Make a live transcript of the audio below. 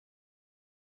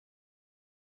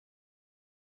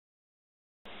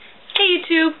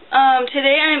YouTube.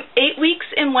 Today I'm 8 weeks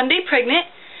and 1 day pregnant.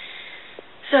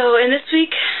 So, in this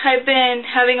week I've been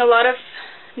having a lot of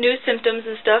new symptoms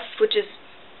and stuff, which is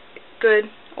good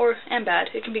and bad.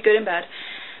 It can be good and bad.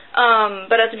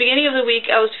 But at the beginning of the week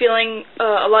I was feeling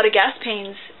a lot of gas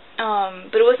pains,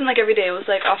 but it wasn't like every day. It was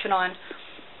like off and on.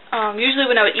 Usually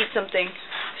when I would eat something,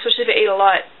 especially if I ate a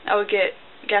lot, I would get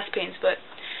gas pains, but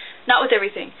not with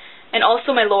everything. And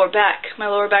also my lower back. My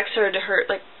lower back started to hurt,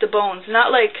 like the bones.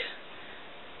 Not like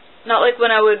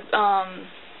when I would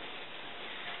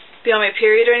be on my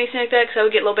period or anything like that, because I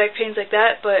would get low back pains like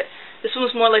that, but this one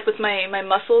was more like with my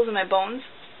muscles and my bones.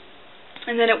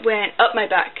 And then it went up my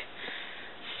back.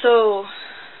 So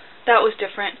that was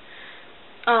different.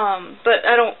 But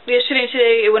yesterday and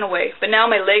today it went away. But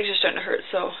now my legs are starting to hurt,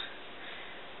 so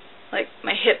like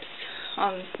my hips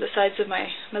on the sides of my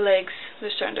legs,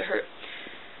 they're starting to hurt.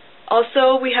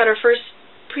 Also, we had our first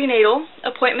prenatal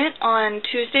appointment on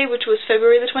Tuesday, which was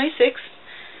February the 26th,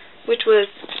 which was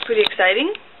pretty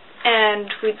exciting.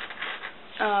 And we,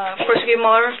 of course, we gave them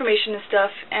all our information and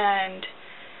stuff, and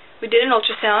we did an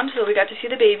ultrasound, so we got to see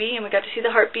the baby, and we got to see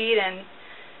the heartbeat, and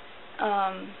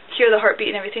hear the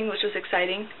heartbeat and everything, which was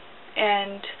exciting.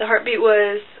 And the heartbeat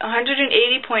was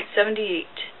 180.78,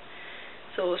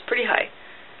 so it was pretty high.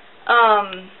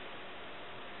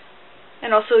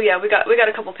 And also, yeah, we got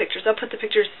a couple pictures. I'll put the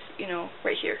pictures,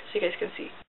 right here so you guys can see.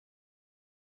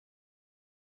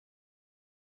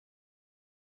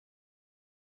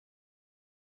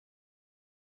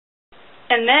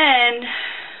 And then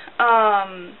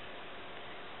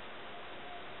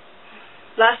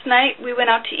last night we went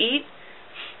out to eat,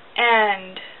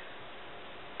 and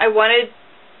we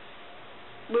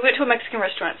went to a Mexican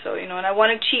restaurant, so and I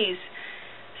wanted cheese.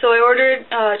 So I ordered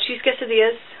cheese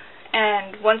quesadillas.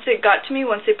 And once it got to me,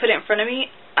 once they put it in front of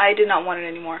me, I did not want it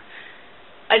anymore.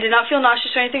 I did not feel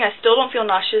nauseous or anything. I still don't feel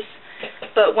nauseous.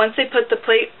 But once they put the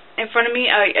plate in front of me,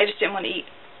 I just didn't want to eat.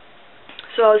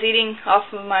 So I was eating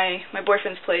off of my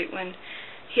boyfriend's plate when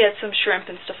he had some shrimp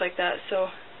and stuff like that.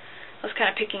 So I was kind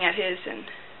of picking at his.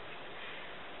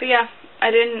 But yeah,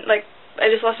 I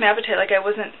just lost my appetite. Like I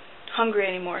wasn't hungry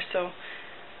anymore. So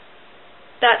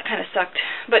that kind of sucked.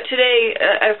 But today,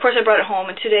 of course I brought it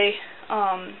home. And today,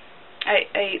 I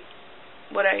ate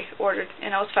what I ordered,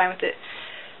 and I was fine with it.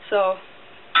 So,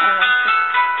 I don't know.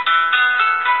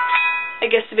 I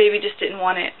guess the baby just didn't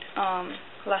want it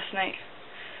last night.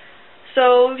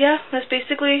 So, yeah, that's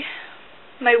basically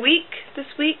my week this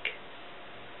week.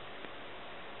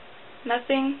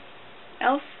 Nothing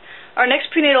else. Our next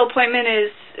prenatal appointment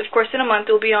is, of course, in a month.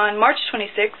 It will be on March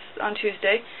 26th, on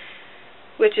Tuesday,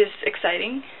 which is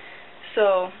exciting.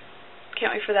 So,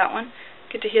 can't wait for that one.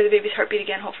 Get to hear the baby's heartbeat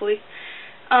again, hopefully.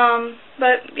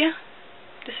 But yeah,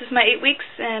 this is my 8 weeks,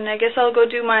 and I guess I'll go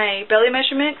do my belly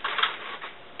measurement,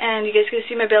 and you guys get to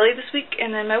see my belly this week,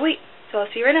 and then my weight. So I'll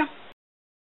see you right now.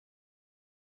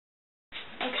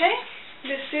 Okay,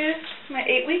 this is my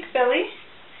 8-week belly.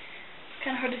 It's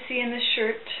kind of hard to see in this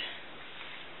shirt.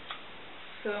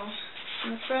 So,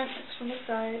 from the front, it's from the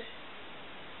side.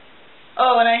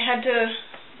 Oh, and I had to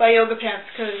buy yoga pants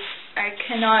because I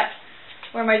cannot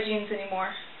wear my jeans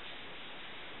anymore.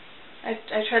 I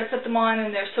try to put them on,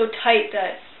 and they're so tight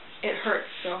that it hurts.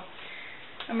 So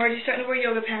I'm already starting to wear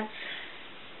yoga pants.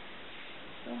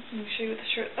 So let me show you with the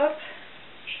shirt up.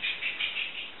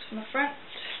 It's from the front,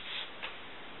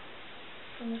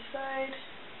 from the side,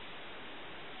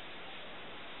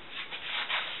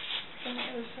 from the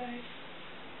other side.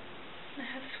 I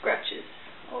have scratches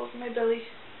all over my belly.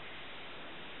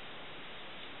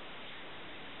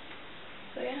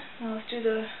 So yeah, now let's do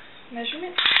the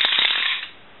measurement.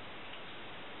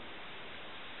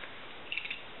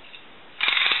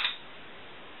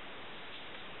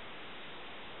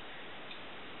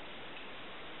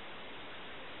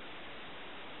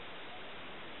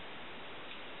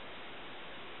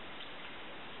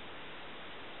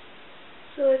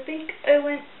 So I think I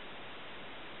went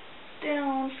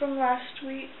down from last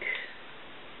week.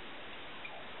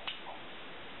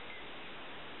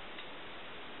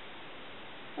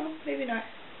 Oh, maybe not.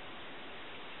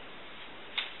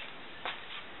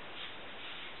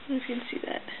 I don't know if you can see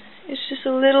that. It's just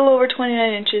a little over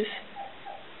 29 inches.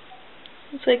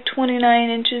 It's like 29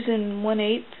 inches and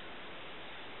 1/8.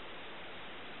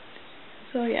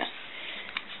 So yeah.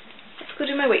 Let's go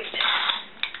do my weight.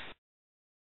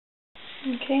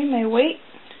 Okay, my weight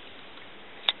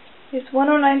is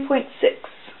 109.6,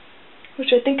 which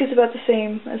I think is about the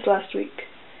same as last week.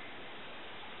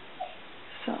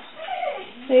 So,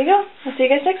 there you go. I'll see you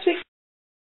guys next week.